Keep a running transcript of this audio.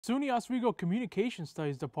SUNY Oswego Communication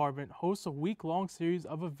Studies Department hosts a week-long series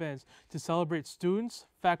of events to celebrate students,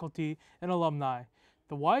 faculty, and alumni.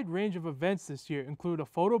 The wide range of events this year include a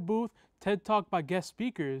photo booth, TED Talk by guest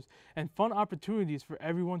speakers, and fun opportunities for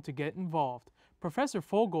everyone to get involved. Professor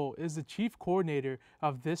Fogel is the chief coordinator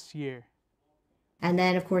of this year. And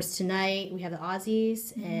then, of course, tonight we have the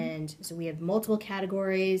Aussies, and so we have multiple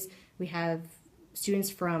categories. We have students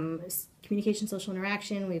from communication, social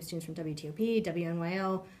interaction. We have students from WTOP,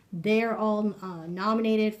 WNYO. They're all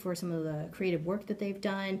nominated for some of the creative work that they've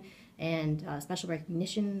done and special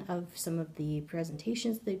recognition of some of the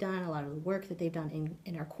presentations that they've done, a lot of the work that they've done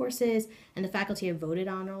in our courses, and the faculty have voted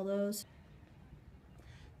on all those.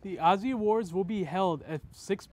 The Ozzie Awards will be held at 6